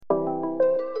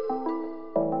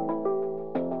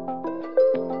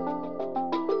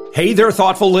Hey there,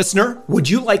 thoughtful listener. Would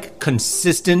you like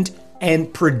consistent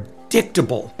and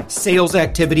predictable sales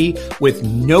activity with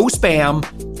no spam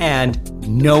and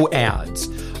no ads?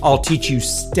 I'll teach you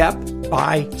step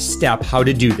by step how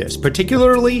to do this,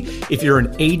 particularly if you're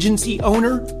an agency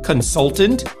owner,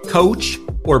 consultant, coach,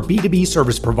 or B2B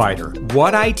service provider.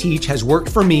 What I teach has worked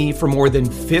for me for more than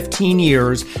 15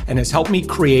 years and has helped me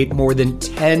create more than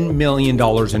 $10 million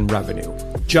in revenue.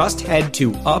 Just head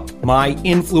to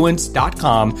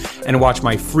upmyinfluence.com and watch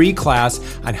my free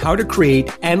class on how to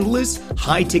create endless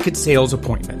high-ticket sales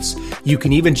appointments. You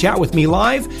can even chat with me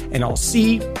live, and I'll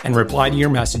see and reply to your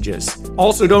messages.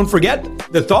 Also, don't forget,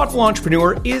 the Thoughtful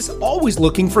Entrepreneur is always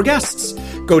looking for guests.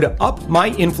 Go to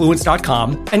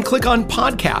upmyinfluence.com and click on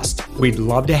podcast. We'd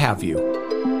love to have you.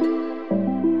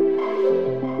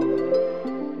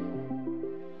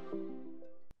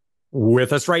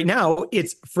 With us right now,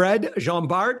 it's Fred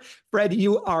Jean-Bart. Fred,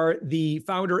 you are the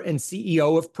founder and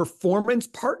CEO of Performance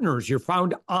Partners. You're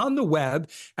found on the web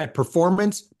at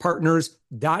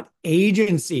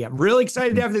performancepartners.agency. I'm really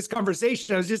excited to have this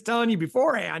conversation. I was just telling you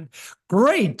beforehand,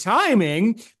 great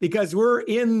timing, because we're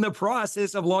in the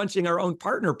process of launching our own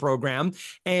partner program.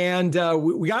 And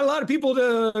we got a lot of people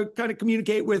to kind of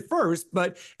communicate with first,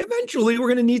 but eventually we're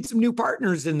going to need some new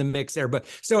partners in the mix there. But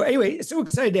so anyway, so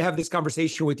excited to have this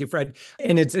conversation with you, Fred,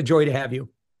 and it's a joy to have you.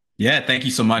 Yeah, thank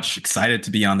you so much. Excited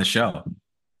to be on the show.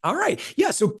 All right.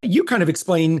 Yeah. So you kind of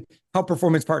explain how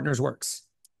Performance Partners works.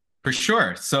 For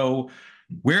sure. So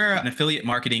we're an affiliate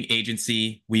marketing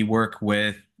agency. We work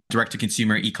with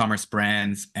direct-to-consumer e-commerce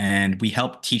brands, and we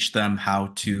help teach them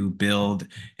how to build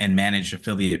and manage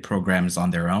affiliate programs on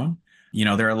their own. You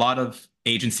know, there are a lot of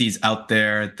agencies out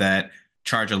there that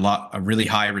charge a really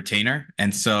high retainer.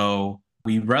 And so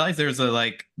we realize there's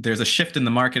a shift in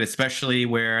the market, especially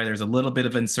where there's a little bit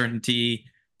of uncertainty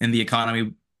in the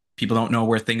economy. People don't know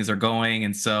where things are going.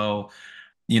 And so,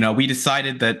 you know, we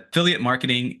decided that affiliate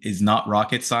marketing is not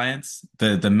rocket science.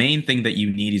 The main thing that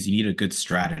you need a good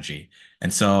strategy.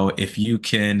 And so if you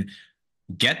can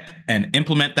get and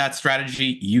implement that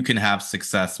strategy, you can have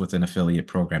success with an affiliate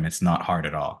program. It's not hard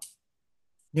at all.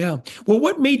 Yeah. Well,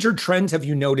 what major trends have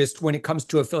you noticed when it comes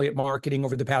to affiliate marketing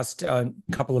over the past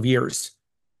couple of years?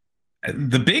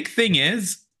 The big thing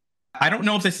is, I don't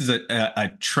know if this is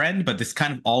a trend, but this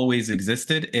kind of always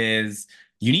existed, is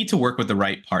you need to work with the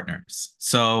right partners.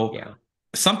 So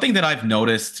something that I've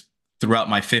noticed throughout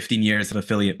my 15 years of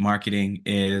affiliate marketing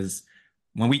is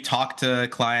when we talk to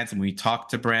clients, when we talk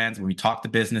to brands, when we talk to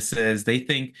businesses,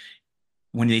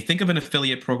 when they think of an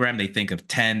affiliate program, they think of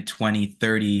 10, 20,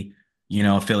 30,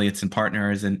 affiliates and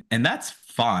partners. And that's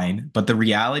fine. But the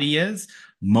reality is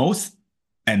most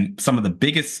and some of the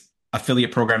biggest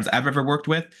affiliate programs I've ever worked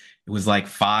with, it was like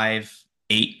 5,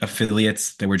 8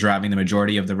 affiliates that were driving the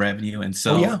majority of the revenue. And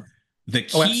so the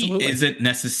key isn't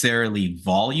necessarily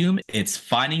volume. It's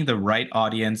finding the right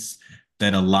audience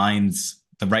that aligns,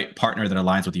 the right partner that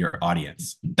aligns with your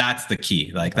audience. That's the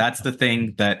key. Like, that's the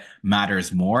thing that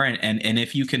matters more. And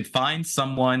if you can find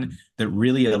someone that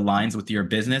really aligns with your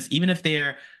business, even if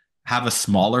they have a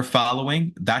smaller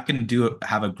following, that can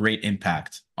have a great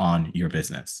impact on your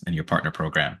business and your partner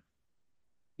program.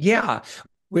 Yeah,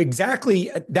 exactly.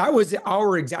 That was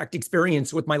our exact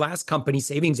experience with my last company,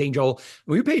 Savings Angel.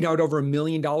 We paid out over $1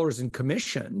 million in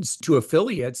commissions to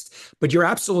affiliates, but you're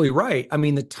absolutely right. I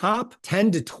mean, the top 10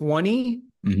 to 20,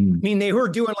 I mean, they were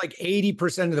doing like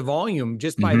 80% of the volume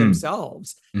just by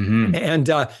themselves. And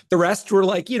the rest were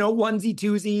like, onesie,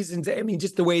 twosies. And I mean,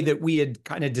 just the way that we had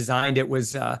kind of designed it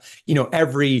was,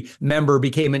 every member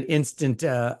became an instant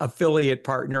affiliate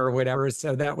partner or whatever.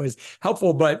 So that was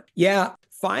helpful. But yeah,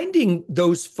 finding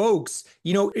those folks,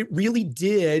 it really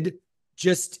did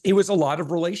it was a lot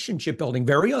of relationship building,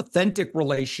 very authentic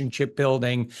relationship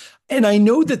building. And I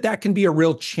know that can be a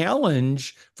real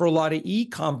challenge for a lot of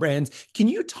e-com brands. Can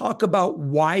you talk about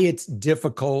why it's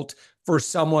difficult for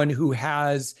someone who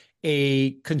has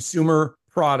a consumer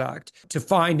product to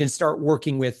find and start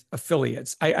working with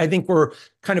affiliates? I think we're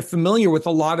kind of familiar with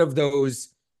a lot of those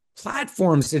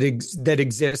platforms that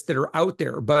exist that are out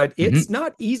there, but it's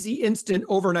not easy, instant,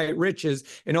 overnight riches.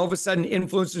 And all of a sudden,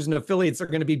 influencers and affiliates are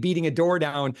going to be beating a door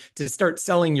down to start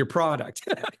selling your product.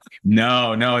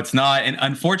 No, it's not. And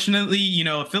unfortunately,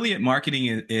 affiliate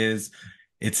marketing it's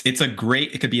it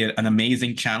could be an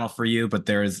amazing channel for you, but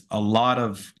there's a lot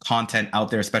of content out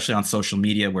there, especially on social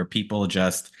media, where people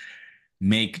just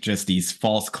make just these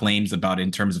false claims about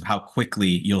in terms of how quickly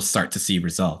you'll start to see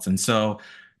results. And so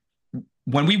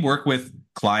when we work with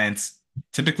clients,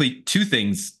 typically 2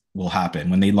 things will happen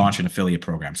when they launch an affiliate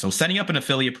program. So setting up an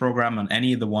affiliate program on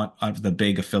any of the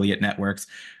big affiliate networks,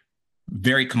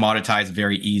 very commoditized,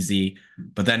 very easy.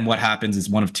 But then what happens is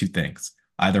one of two things.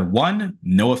 Either one,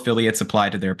 no affiliates apply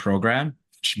to their program,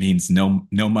 which means no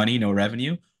money, no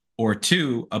revenue, or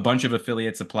two, a bunch of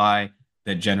affiliates apply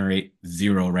that generate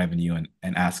zero revenue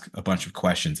and ask a bunch of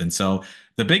questions. And so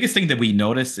the biggest thing that we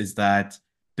notice is that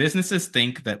businesses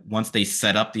think that once they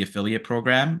set up the affiliate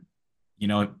program,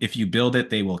 if you build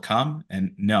it, they will come.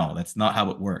 And no, that's not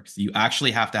how it works. You actually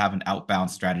have to have an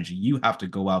outbound strategy. You have to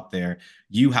go out there.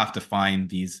 You have to find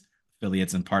these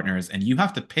affiliates and partners, and you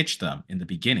have to pitch them in the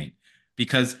beginning.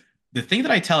 Because the thing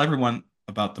that I tell everyone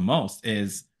about the most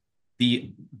is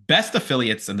the best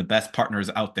affiliates and the best partners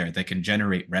out there that can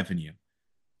generate revenue.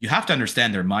 You have to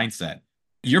understand their mindset.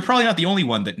 You're probably not the only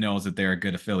one that knows that they're a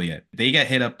good affiliate. They get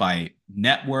hit up by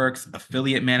networks,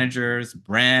 affiliate managers,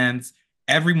 brands.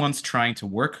 Everyone's trying to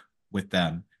work with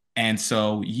them. And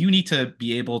so you need to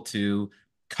be able to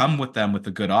come with them with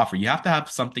a good offer. You have to have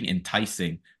something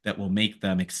enticing that will make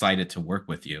them excited to work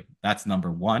with you. That's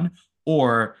number one.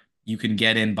 Or you can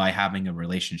get in by having a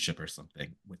relationship or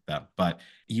something with them. But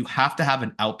you have to have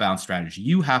an outbound strategy.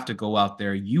 You have to go out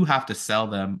there. You have to sell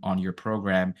them on your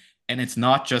program. And it's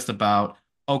not just about,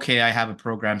 okay, I have a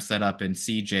program set up in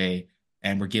CJ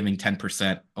and we're giving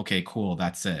 10%. Okay, cool.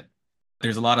 That's it.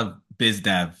 There's a lot of biz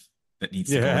dev that needs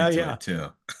to go into it too.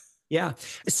 Yeah.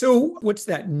 So what's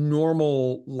that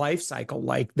normal life cycle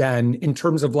like then in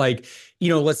terms of like,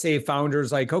 let's say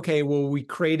founders like, okay, well, we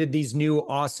created these new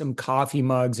awesome coffee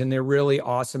mugs and they're really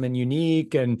awesome and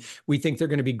unique and we think they're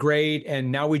going to be great.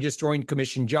 And now we just joined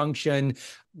Commission Junction.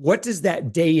 What does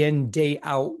that day in, day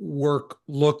out work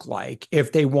look like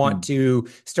if they want to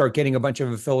start getting a bunch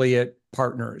of affiliate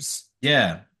partners?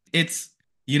 Yeah, it's,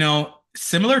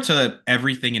 similar to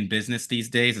everything in business these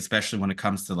days, especially when it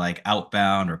comes to like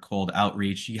outbound or cold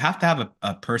outreach, you have to have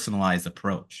a personalized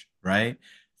approach, right?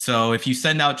 So if you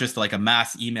send out just like a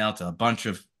mass email to a bunch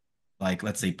of like,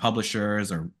 let's say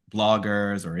publishers or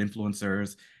bloggers or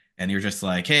influencers, and you're just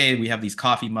like, hey, we have these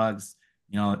coffee mugs,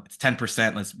 it's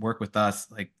 10%, let's work with us.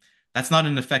 Like, that's not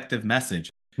an effective message.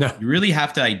 No. You really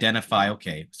have to identify,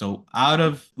 okay, so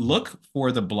look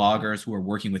for the bloggers who are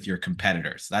working with your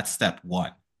competitors. That's step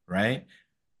one. Right?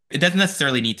 It doesn't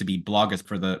necessarily need to be bloggers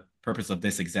for the purpose of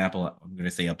this example. I'm going to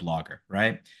say a blogger,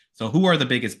 right? So who are the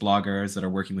biggest bloggers that are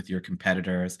working with your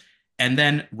competitors? And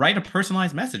then write a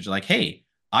personalized message like, hey,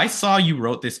 I saw you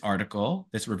wrote this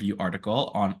review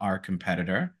article on our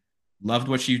competitor. Loved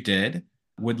what you did.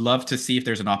 Would love to see if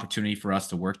there's an opportunity for us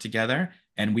to work together.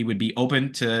 And we would be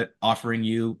open to offering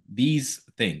you these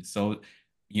things. So,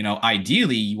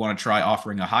 ideally, you want to try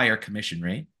offering a higher commission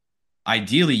rate.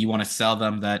 Ideally, you want to sell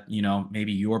them that,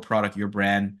 maybe your product, your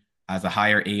brand has a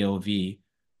higher AOV.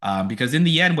 Because in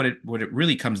the end, what it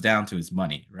really comes down to is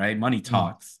money, right? Money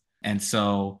talks. And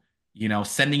so,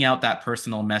 sending out that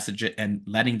personal message and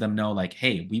letting them know like,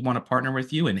 hey, we want to partner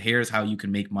with you and here's how you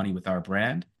can make money with our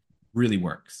brand really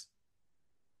works.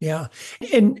 Yeah.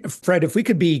 And Fred, if we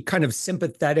could be kind of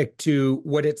sympathetic to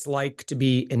what it's like to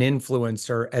be an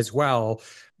influencer as well,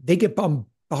 they get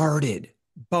bombarded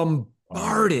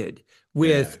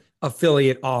with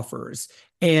affiliate offers.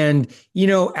 And,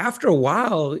 after a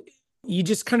while, you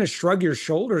just kind of shrug your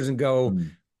shoulders and go,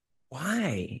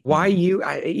 why you,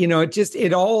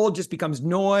 it all just becomes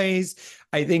noise.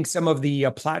 I think some of the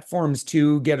platforms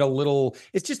too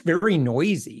it's just very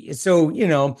noisy. So,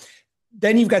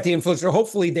 then you've got the influencer.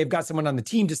 Hopefully they've got someone on the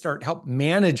team to help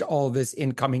manage all this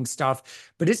incoming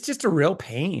stuff, but it's just a real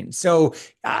pain. So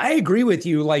I agree with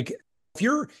you. Like, if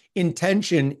your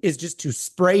intention is just to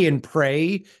spray and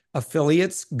pray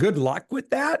affiliates, good luck with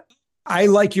that. I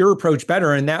like your approach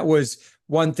better. And that was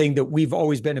one thing that we've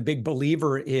always been a big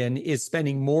believer in, is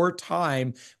spending more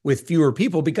time with fewer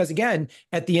people. Because again,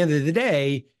 at the end of the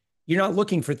day, you're not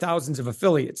looking for thousands of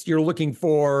affiliates. You're looking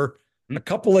for a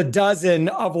couple of dozen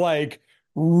of like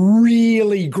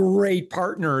really great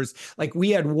partners. Like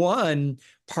we had one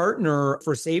partner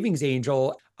for Savings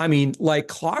Angel, I mean, like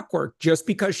clockwork, just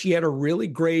because she had a really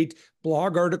great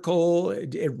blog article,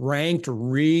 it ranked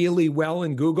really well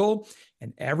in Google.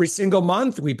 And every single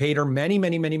month we paid her many,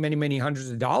 many, many, many, many hundreds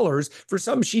of dollars for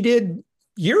something she did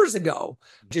years ago,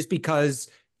 just because,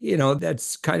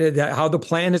 that's kind of how the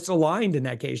planets aligned in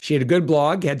that case. She had a good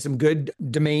blog, had some good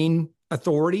domain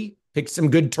authority, picked some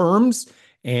good terms,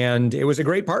 and it was a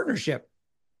great partnership.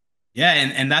 Yeah,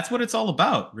 and that's what it's all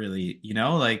about, really.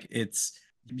 Like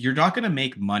you're not going to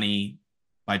make money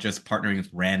by just partnering with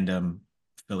random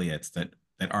affiliates that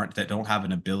don't have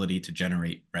an ability to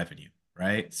generate revenue,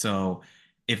 right? So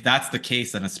if that's the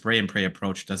case, then a spray and pray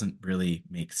approach doesn't really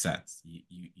make sense.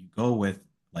 You go with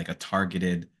like a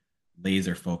targeted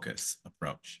laser focus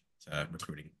approach to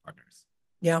recruiting partners.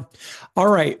 Yeah. All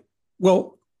right.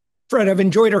 Well, Fred, I've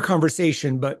enjoyed our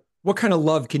conversation, but what kind of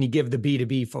love can you give the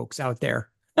B2B folks out there?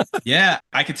 Yeah,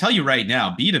 I can tell you right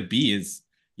now, B2B is,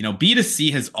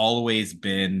 B2C has always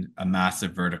been a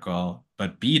massive vertical,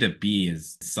 but B2B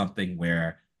is something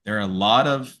where there are a lot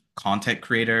of content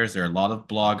creators, there are a lot of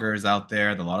bloggers out there,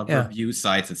 a lot of Yeah. review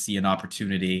sites that see an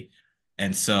opportunity.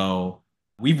 And so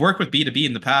we've worked with B2B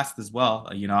in the past as well.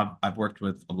 I've worked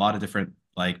with a lot of different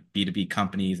like B2B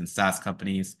companies and SaaS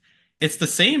companies. It's the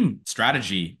same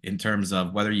strategy in terms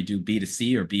of whether you do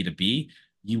B2C or B2B.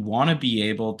 You want to be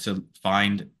able to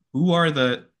find who are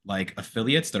the like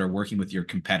affiliates that are working with your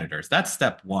competitors. That's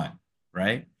step one,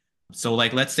 right? So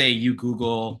like let's say you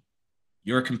Google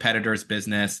your competitor's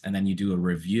business and then you do a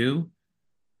review.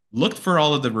 Look for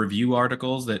all of the review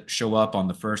articles that show up on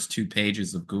the first two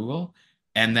pages of Google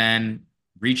and then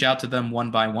reach out to them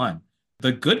one by one.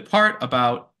 The good part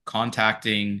about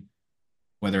contacting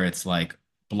whether it's like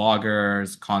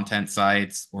bloggers, content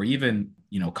sites, or even,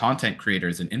 content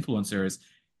creators and influencers,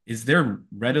 is their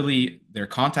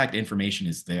contact information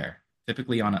is there.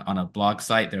 Typically on a blog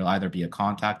site, there'll either be a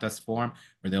contact us form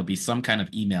or there'll be some kind of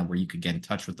email where you could get in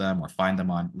touch with them or find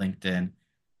them on LinkedIn.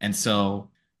 And so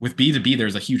with B2B,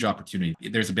 there's a huge opportunity.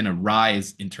 There's been a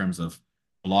rise in terms of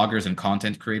bloggers and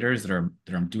content creators that are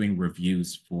doing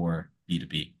reviews for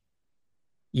B2B.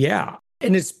 Yeah.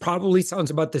 And it probably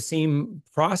sounds about the same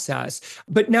process.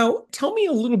 But now tell me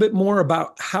a little bit more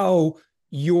about how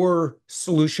your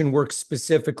solution works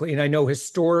specifically. And I know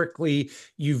historically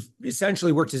you've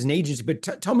essentially worked as an agency, but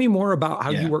tell me more about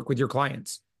how you Yeah. work with your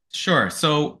clients. Sure.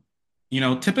 So,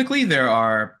 typically there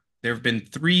have been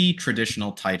three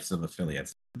traditional types of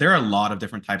affiliates. There are a lot of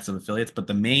different types of affiliates, but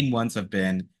the main ones have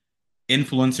been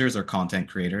influencers or content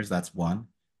creators. That's one.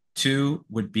 Two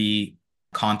would be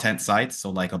content sites, so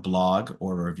like a blog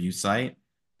or a review site.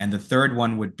 And the third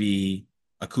one would be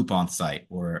a coupon site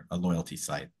or a loyalty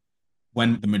site.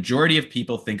 When the majority of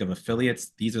people think of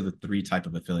affiliates, these are the three type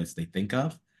of affiliates they think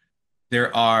of.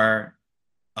 There are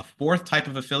a fourth type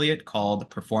of affiliate called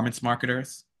performance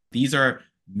marketers. These are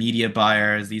media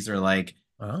buyers. These are like,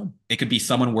 Wow. it could be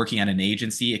someone working at an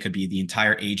agency. It could be the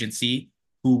entire agency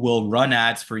who will run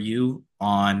ads for you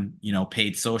on,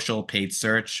 paid social, paid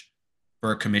search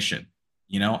for a commission,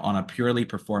 on a purely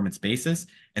performance basis.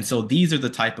 And so these are the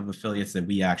type of affiliates that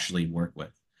we actually work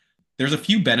with. There's a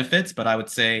few benefits, but I would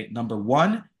say number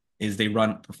one is they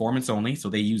run performance only. So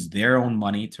they use their own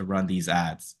money to run these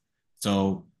ads.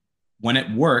 So when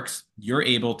it works, you're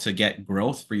able to get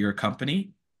growth for your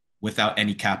company without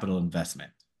any capital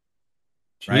investment,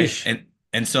 right? Sheesh.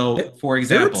 And so, for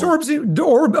They're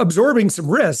example, absorbing some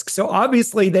risk. So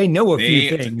obviously they know a few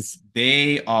they things.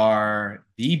 they are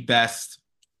the best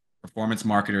performance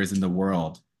marketers in the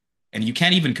world, and you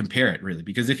can't even compare it really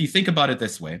because if you think about it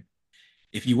this way,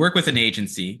 if you work with an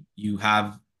agency,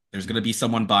 there's going to be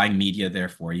someone buying media there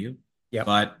for you, Yep.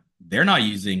 but they're not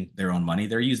using their own money,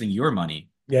 they're using your money,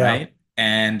 Yeah. right?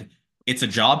 And it's a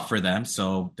job for them,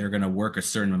 so they're going to work a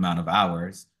certain amount of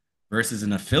hours versus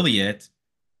an affiliate.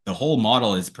 The whole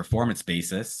model is performance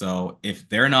basis. So if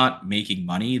they're not making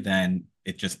money, then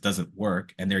it just doesn't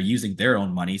work and they're using their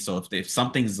own money. So if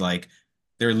something's like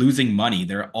they're losing money,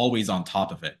 they're always on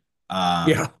top of it.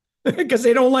 Yeah. Because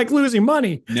they don't like losing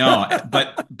money. No,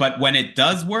 but when it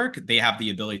does work, they have the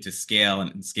ability to scale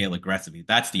and scale aggressively.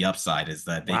 That's the upside is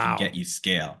that they can get Wow. you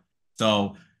scale.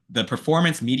 So the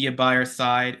performance media buyer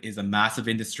side is a massive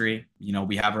industry.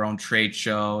 We have our own trade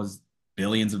shows,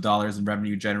 billions of dollars in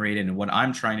revenue generated. And what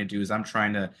I'm trying to do is I'm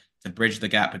trying to bridge the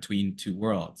gap between two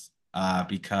worlds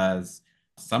because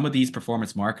some of these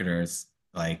performance marketers,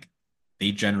 like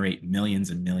they generate millions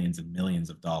and millions and millions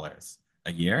of dollars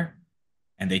a year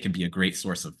and they can be a great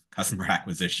source of customer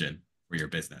acquisition for your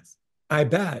business. I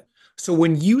bet. So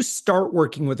when you start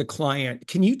working with a client,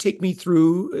 can you take me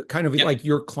through kind of Yeah. like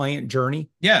your client journey?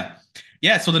 Yeah.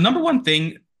 Yeah. So the number one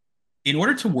thing in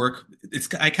order to work, it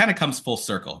kind of comes full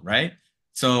circle, right?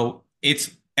 So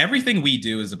it's everything we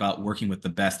do is about working with the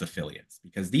best affiliates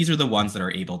because these are the ones that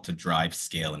are able to drive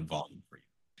scale and volume for you.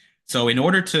 So in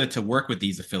order to work with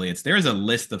these affiliates, there is a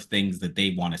list of things that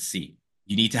they want to see.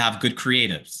 You need to have good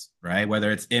creatives, right?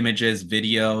 Whether it's images,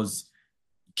 videos,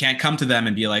 you can't come to them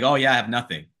and be like, oh yeah, I have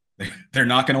nothing. They're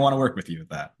not going to want to work with you with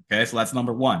that. Okay. So that's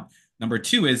number one. Number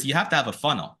two is you have to have a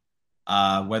funnel,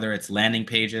 whether it's landing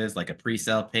pages, like a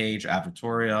pre-sale page,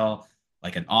 advertorial,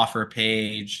 like an offer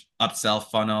page, upsell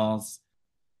funnels,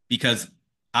 because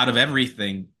out of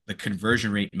everything, the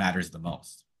conversion rate matters the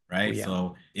most, Oh, right? yeah.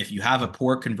 So if you have a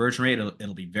poor conversion rate,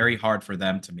 it'll be very hard for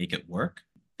them to make it work.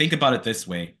 Think about it this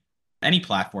way. Any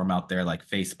platform out there like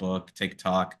Facebook,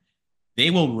 TikTok, they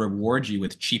will reward you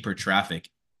with cheaper traffic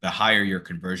the higher your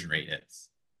conversion rate is.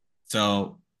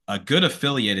 So a good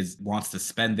affiliate wants to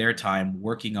spend their time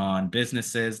working on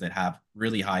businesses that have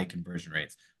really high conversion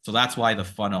rates. So that's why the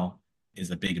funnel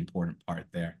is a big important part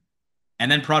there.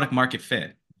 And then product market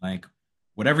fit. Like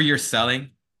whatever you're selling,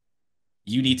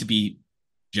 you need to be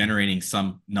generating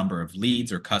some number of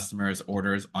leads or customers,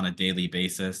 orders on a daily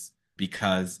basis,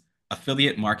 because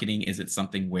affiliate marketing isn't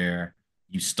something where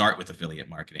you start with affiliate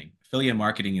marketing. Affiliate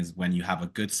marketing is when you have a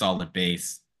good solid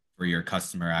base for your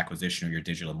customer acquisition or your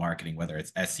digital marketing, whether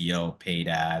it's SEO, paid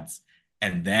ads,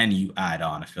 and then you add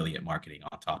on affiliate marketing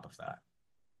on top of that.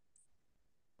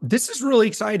 This is really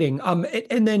exciting.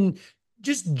 And then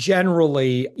just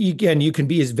generally, again, you can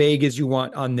be as vague as you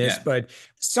want on this, but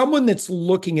someone that's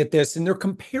looking at this and they're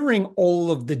comparing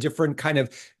all of the different kind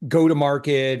of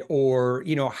go-to-market or,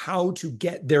 how to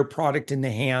get their product in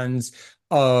the hands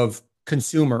of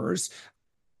consumers.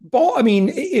 I mean,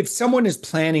 if someone is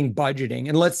planning budgeting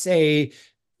and let's say,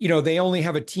 they only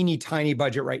have a teeny tiny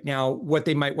budget right now, what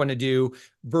they might want to do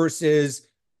versus,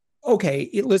 okay,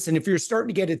 listen, if you're starting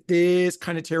to get at this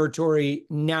kind of territory,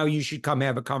 now you should come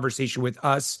have a conversation with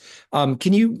us.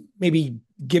 Can you maybe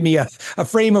give me a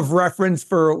frame of reference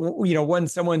for, when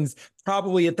someone's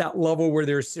probably at that level where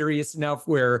they're serious enough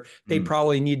where they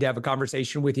probably need to have a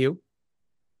conversation with you?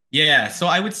 Yeah. So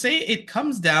I would say it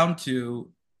comes down to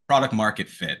product market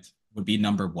fit would be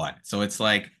number one. So it's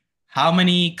like, how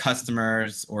many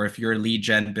customers, or if you're a lead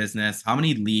gen business, how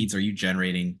many leads are you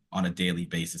generating on a daily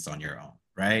basis on your own?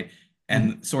 Right.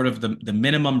 And sort of the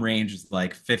minimum range is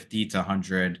like 50 to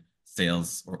 100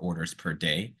 sales or orders per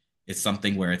day is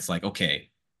something where it's like, okay,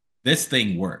 this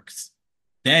thing works.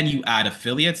 Then you add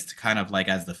affiliates to kind of like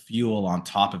as the fuel on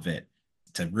top of it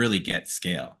to really get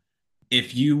scale.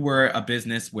 If you were a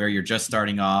business where you're just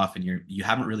starting off and you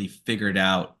haven't really figured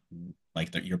out like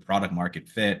your product market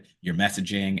fit, your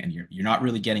messaging, and you're not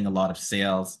really getting a lot of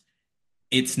sales,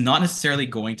 it's not necessarily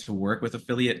going to work with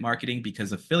affiliate marketing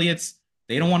because affiliates,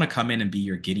 they don't want to come in and be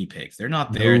your guinea pigs. They're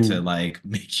not there to like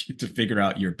make you to figure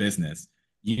out your business.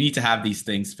 You need to have these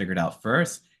things figured out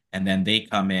first, and then they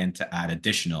come in to add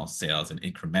additional sales and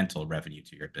incremental revenue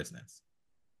to your business.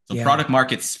 So product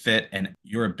markets fit and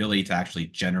your ability to actually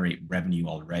generate revenue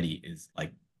already is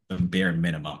like the bare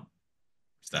minimum,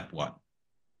 step one.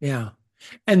 Yeah.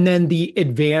 And then the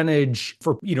advantage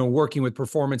for, working with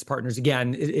performance partners,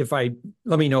 again,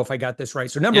 let me know if I got this right.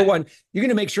 So number one, you're going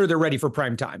to make sure they're ready for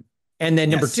prime time. And then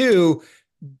number two,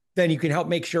 then you can help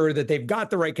make sure that they've got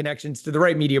the right connections to the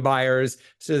right media buyers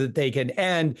so that they can,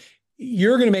 and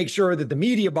you're going to make sure that the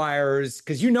media buyers,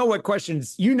 because what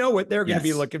questions, what they're going to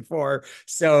be looking for.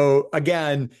 So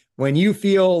again, when you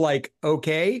feel like,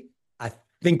 okay, I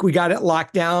think we got it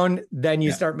locked down, then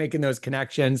you start making those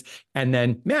connections and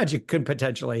then magic could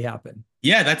potentially happen.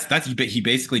 Yeah, he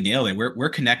basically nailed it. We're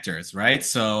connectors, right?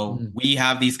 So we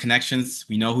have these connections.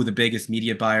 We know who the biggest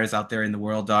media buyers out there in the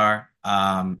world are.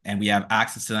 And we have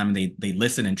access to them and they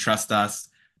listen and trust us,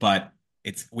 but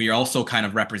we also kind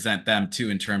of represent them too,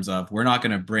 in terms of we're not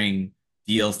going to bring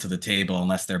deals to the table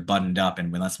unless they're buttoned up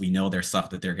and unless we know there's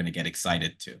stuff that they're going to get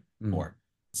excited for.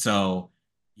 So,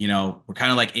 we're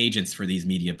kind of like agents for these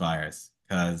media buyers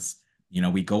because,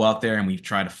 we go out there and we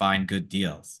try to find good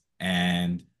deals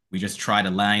and we just try to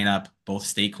line up both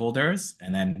stakeholders.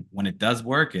 And then when it does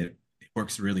work, it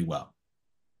works really well.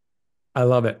 I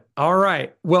love it. All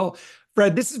right. Well,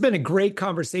 Fred, this has been a great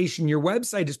conversation. Your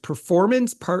website is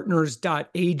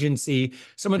performancepartners.agency.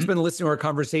 Someone's been listening to our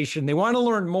conversation. They want to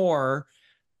learn more.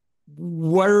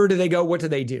 Where do they go? What do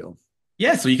they do?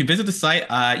 Yeah, so you can visit the site.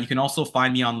 You can also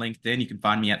find me on LinkedIn. You can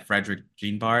find me at Frederic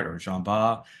Jean-Bart or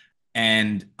Jean-Bart.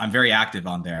 And I'm very active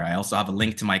on there. I also have a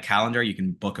link to my calendar. You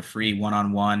can book a free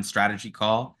one-on-one strategy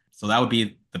call. So that would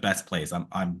be the best place.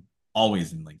 I'm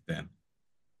always in LinkedIn.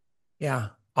 Yeah.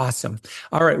 Awesome.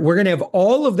 All right. We're going to have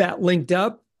all of that linked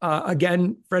up.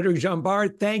 Again, Frederic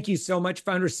Jean-Bart, thank you so much,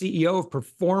 founder, CEO of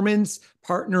Performance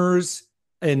Partners.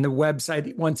 And the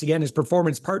website, once again, is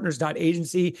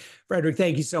performancepartners.agency. Frederic,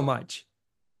 thank you so much.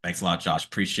 Thanks a lot, Josh.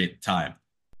 Appreciate the time.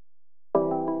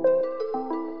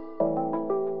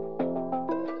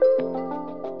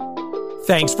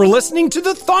 Thanks for listening to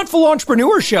the Thoughtful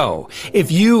Entrepreneur Show.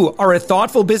 If you are a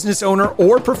thoughtful business owner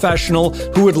or professional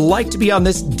who would like to be on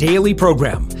this daily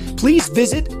program, please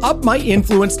visit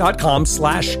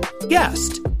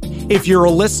upmyinfluence.com/guest. If you're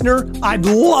a listener, I'd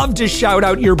love to shout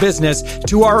out your business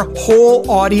to our whole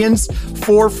audience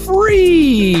for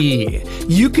free.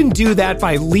 You can do that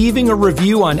by leaving a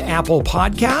review on Apple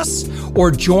Podcasts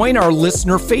or join our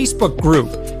listener Facebook group.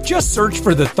 Just search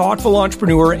for The Thoughtful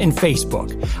Entrepreneur in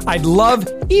Facebook. I'd love,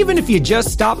 even if you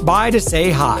just stop by to say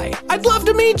hi, I'd love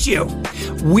to meet you.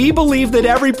 We believe that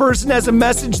every person has a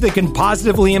message that can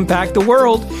positively impact the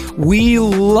world. We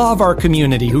love our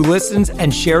community who listens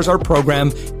and shares our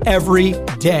program every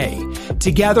day.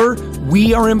 Together,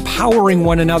 we are empowering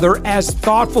one another as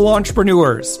thoughtful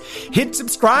entrepreneurs. Hit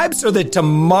subscribe so that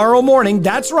tomorrow morning,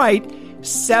 that's right,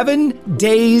 7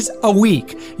 days a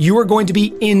week, you are going to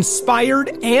be inspired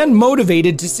and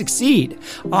motivated to succeed.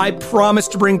 I promise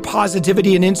to bring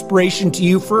positivity and inspiration to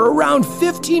you for around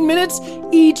 15 minutes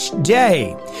each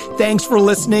day. Thanks for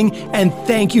listening, and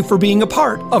thank you for being a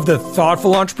part of the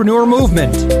Thoughtful Entrepreneur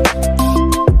movement.